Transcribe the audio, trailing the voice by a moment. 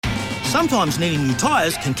Sometimes needing new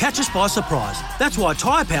tyres can catch us by surprise. That's why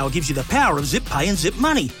Tyre Power gives you the power of zip pay and zip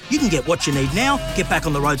money. You can get what you need now, get back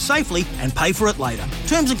on the road safely and pay for it later.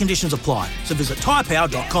 Terms and conditions apply. So visit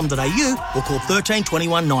tyrepower.com.au or call 13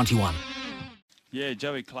 21 91. Yeah,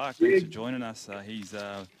 Joey Clarke, thanks for joining us. He's,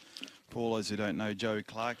 for all those who don't know, Joey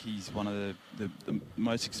Clarke, he's one of the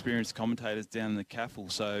most experienced commentators down in the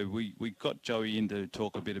CAFL. So we got Joey in to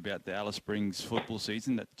talk a bit about the Alice Springs football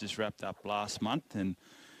season that just wrapped up last month. And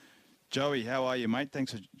Joey, how are you, mate?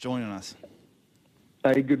 Thanks for joining us.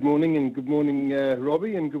 Hey, good morning, and good morning,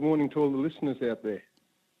 Robbie, and good morning to all the listeners out there.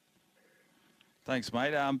 Thanks,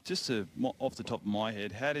 mate. Just off the top of my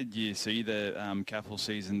head, how did you see the CAFL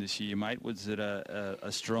season this year, mate? Was it a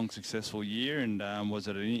strong, successful year, and was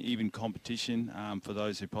it an even competition for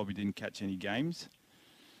those who probably didn't catch any games?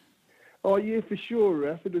 Oh, yeah, for sure,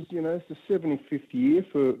 Raph. It was, it's the 75th year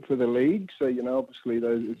for the league, so, obviously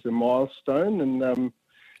it's a milestone, and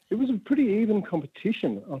it was a pretty even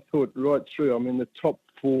competition, I thought, right through. I mean, the top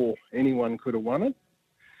four, anyone could have won it.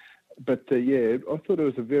 But, I thought it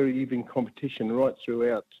was a very even competition right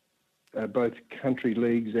throughout both country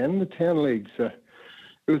leagues and the town leagues. So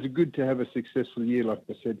it was good to have a successful year, like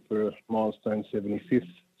I said, for a milestone 75th.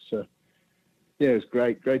 So, yeah, it was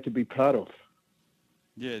great to be part of.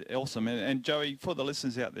 Yeah, awesome. And Joey, for the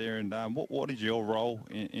listeners out there, and what is your role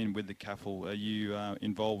in with the CAFL? Are you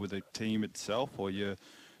involved with the team itself, or you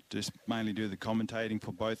just mainly do the commentating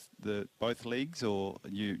for both leagues, or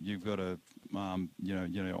you've got a on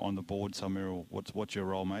the board somewhere, or what's your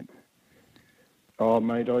role, mate? Oh,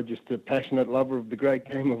 mate, I'm just a passionate lover of the great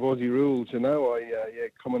game of Aussie rules. I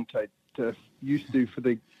commentate. Used to for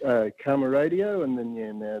the Karma Radio, and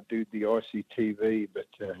then now do the ICTV. But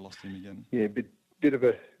I lost him again. Yeah, bit of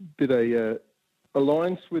a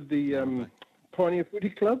alliance with the Pioneer Footy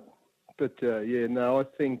Club. But, I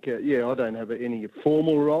think, I don't have any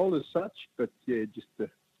formal role as such, but, just a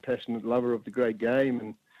passionate lover of the great game.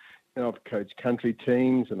 And, I've coached country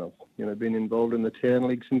teams, and I've, been involved in the town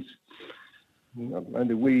league since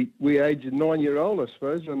under we age a 9-year-old, I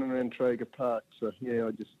suppose, running around Traeger Park. So,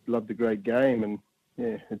 I just love the great game, and,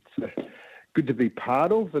 it's good to be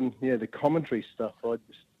part of. And, the commentary stuff, I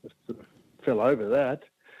just sort of fell over that.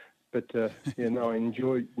 But, I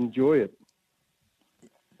enjoy it.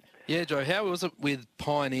 Yeah, Joe, how was it with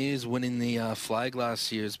Pioneers winning the flag last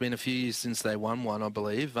year? It's been a few years since they won one, I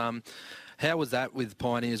believe. How was that with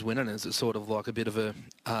Pioneers winning? Is it sort of like a bit of a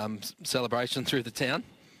celebration through the town?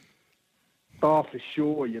 Oh, for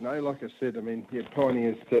sure. Like I said,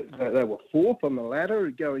 Pioneers, they were fourth on the ladder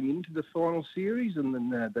going into the final series, and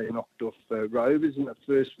then they knocked off Rovers in the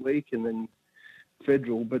first week, and then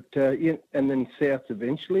Federal, but and then South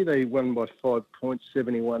eventually. They won by 5 points,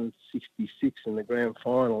 71-66 in the grand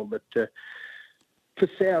final. But for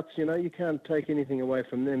Souths, you can't take anything away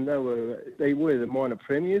from them. They were the minor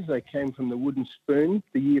premiers. They came from the Wooden Spoon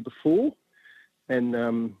the year before, and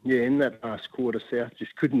in that last quarter, South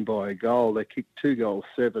just couldn't buy a goal. They kicked 2 goals,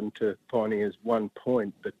 7 to Pioneers 1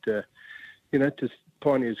 point. But to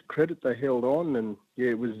Pioneers' credit, they held on, and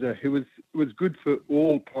it was good for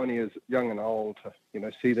all Pioneers, young and old, to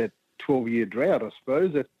see that 12-year drought. I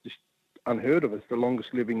suppose that's just unheard of. It's the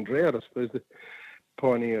longest living drought. I suppose the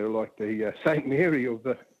Pioneer, like the St Mary of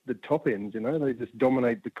the top ends. They just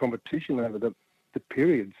dominate the competition over the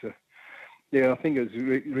period. So I think it was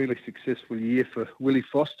a really successful year for Willie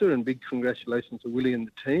Foster, and big congratulations to Willie and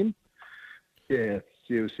the team. It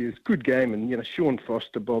was a good game, and Sean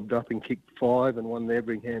Foster bobbed up and kicked 5 and won the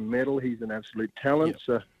Everingham medal. He's an absolute talent. Yep.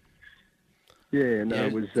 So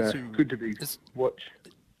it was good to be watch.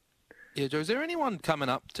 Yeah, Joe, is there anyone coming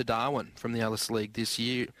up to Darwin from the Alice League this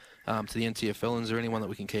year to the NTFL? And is there anyone that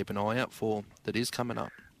we can keep an eye out for that is coming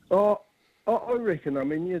up? Oh, I reckon.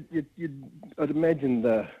 I'd imagine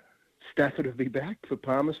the Stafford will be back for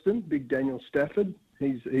Palmerston. Big Daniel Stafford.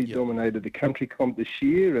 He's dominated the country comp this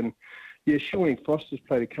year, and Shawnee Foster's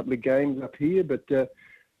played a couple of games up here, but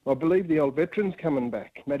I believe the old veteran's coming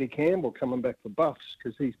back. Matty Campbell coming back for Buffs,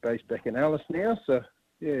 because he's based back in Alice now. So,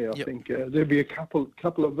 I think there'll be a couple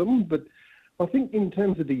of them. But I think in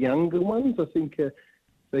terms of the younger ones, I think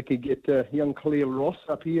they could get young Khalil Ross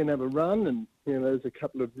up here and have a run. And, there's a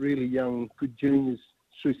couple of really young, good juniors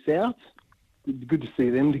through South. Good to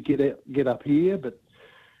see them to get up here. But,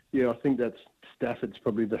 I think that's Stafford's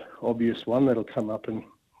probably the obvious one that'll come up and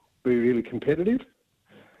be really competitive.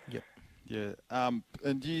 Yeah. And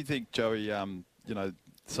do you think, Joey, the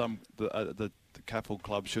CAFL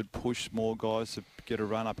club should push more guys to get a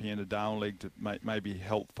run up here in the Darwin League to maybe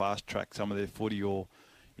help fast track some of their footy, or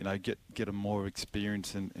get them more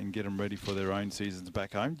experience and get them ready for their own seasons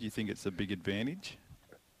back home? Do you think it's a big advantage?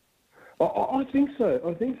 I think so.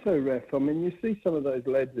 I think so, Raph. I mean, you see some of those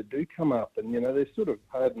lads that do come up and, they're sort of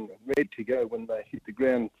hardened and ready to go when they hit the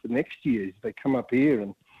ground for next year. They come up here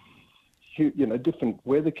and, different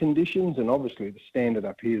weather conditions, and obviously the standard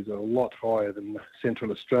up here is a lot higher than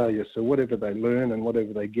Central Australia. So whatever they learn and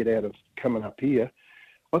whatever they get out of coming up here,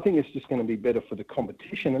 I think it's just going to be better for the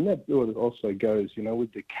competition. And that also goes,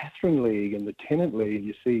 with the Catherine League and the Tennant League.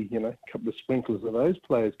 You see, a couple of sprinkles of those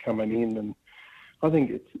players coming in. And I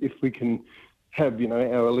think if we can have,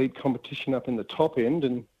 our elite competition up in the top end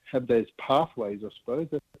and have those pathways, I suppose,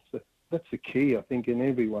 that's the key, I think, in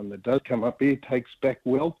everyone that does come up here, takes back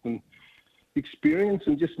wealth and experience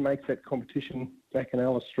and just makes that competition back an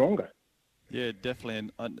hour stronger. Yeah,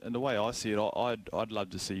 definitely. And the way I see it, I'd love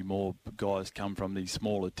to see more guys come from these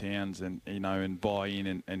smaller towns and, and buy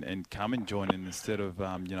in and come and join in instead of,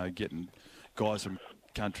 getting guys from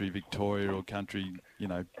country Victoria or country,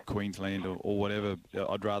 Queensland or whatever.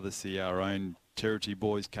 I'd rather see our own territory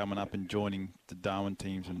boys coming up and joining the Darwin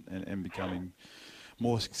teams and becoming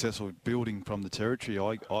more successful building from the territory,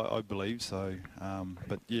 I believe so.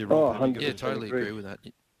 But yeah, Rob, totally agree with that.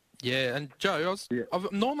 Yeah, and Joe, I'm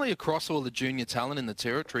normally across all the junior talent in the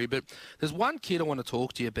territory, but there's one kid I want to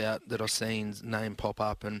talk to you about that I've seen his name pop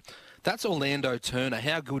up, and that's Orlando Turner.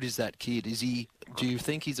 How good is that kid? Do you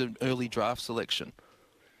think he's an early draft selection?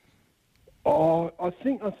 Oh, I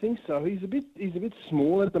think so. He's a bit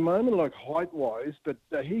small at the moment, like height-wise, but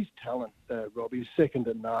he's talent, Rob. He's second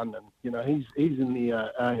to none, and he's in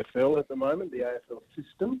the AFL at the moment, the AFL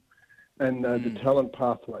system, and the talent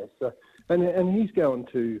pathway. So, and he's going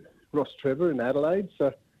to Ross Trevor in Adelaide.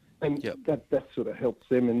 So, and that sort of helps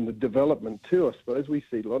them in the development too, I suppose. We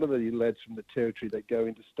see a lot of the lads from the territory that go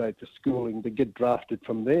interstate for schooling, that get drafted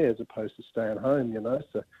from there as opposed to staying home.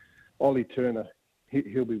 So, Ollie Turner.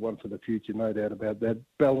 He'll be one for the future, no doubt about that.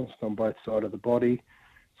 Balanced on both sides of the body,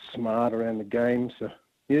 smart around the game. So,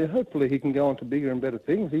 yeah, hopefully he can go on to bigger and better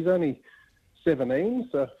things. He's only 17,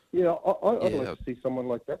 so, I'd like to see someone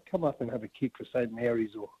like that come up and have a kick for St.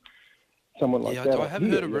 Mary's or someone like that. I have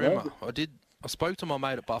heard a rumour. I spoke to my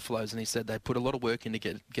mate at Buffalo's and he said they put a lot of work in to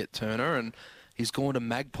get Turner, and he's gone to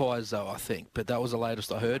Magpies, though, I think. But that was the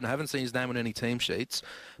latest I heard. And I haven't seen his name on any team sheets.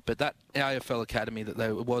 But that AFL Academy that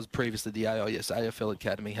was previously the AIS AFL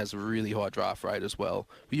Academy has a really high draft rate as well.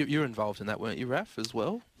 You're involved in that, weren't you, Raf, as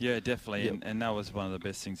well? Yeah, definitely. Yep. And that was one of the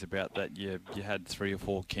best things about that. You had 3 or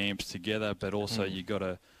 4 camps together, but also you got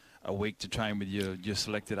a week to train with your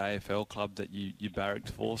selected AFL club that you barracked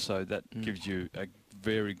for. So that gives you a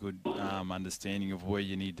very good understanding of where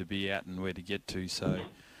you need to be at and where to get to. So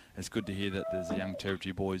it's good to hear that there's young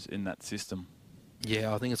territory boys in that system.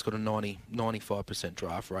 Yeah, I think it's got a 95%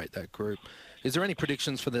 draft rate, that group. Is there any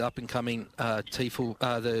predictions for the up-and-coming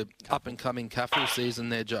the up-and-coming CAFL season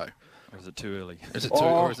there, Joe? Or is it too early?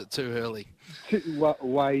 Or is it too early?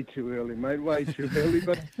 Way too early, mate. Way too early.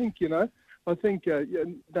 But I think,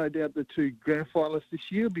 no doubt the 2 grand finalists this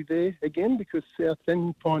year will be there again because South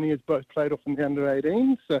and Pioneers both played off in the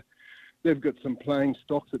under-18s. So they've got some playing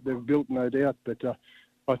stocks that they've built, no doubt. But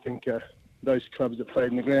I think those clubs that played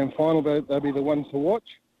in the grand final, they'll be the ones to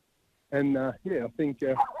watch. And, I think,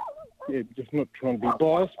 just not trying to be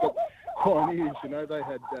biased, but Pioneers, they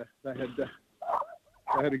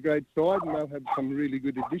had a great side and they'll have some really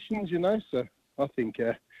good additions, So I think,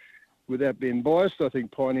 without being biased, I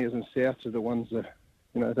think Pioneers and Souths are the ones that,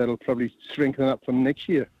 that'll probably strengthen up from next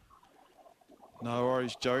year. No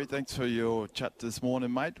worries, Joey. Thanks for your chat this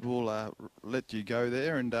morning, mate. We'll let you go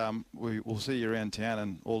there, and we'll see you around town,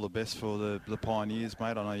 and all the best for the Pioneers,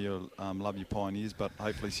 mate. I know you love your Pioneers, but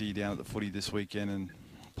hopefully see you down at the footy this weekend, and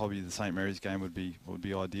probably the St. Mary's game would be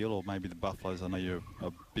ideal, or maybe the Buffaloes. I know you're a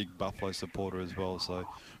big Buffalo supporter as well. So,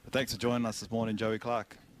 but thanks for joining us this morning, Joey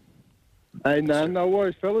Clarke. Hey, no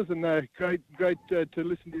worries, fellas, and great to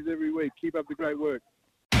listen to you every week. Keep up the great work.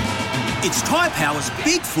 It's Tyre Power's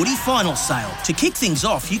Big Footy Final Sale. To kick things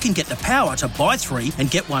off, you can get the power to buy 3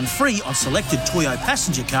 and get 1 free on selected Toyo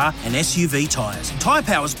passenger car and SUV tyres. Tyre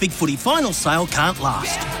Power's Big Footy Final Sale can't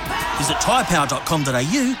last. Visit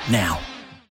tyrepower.com.au now.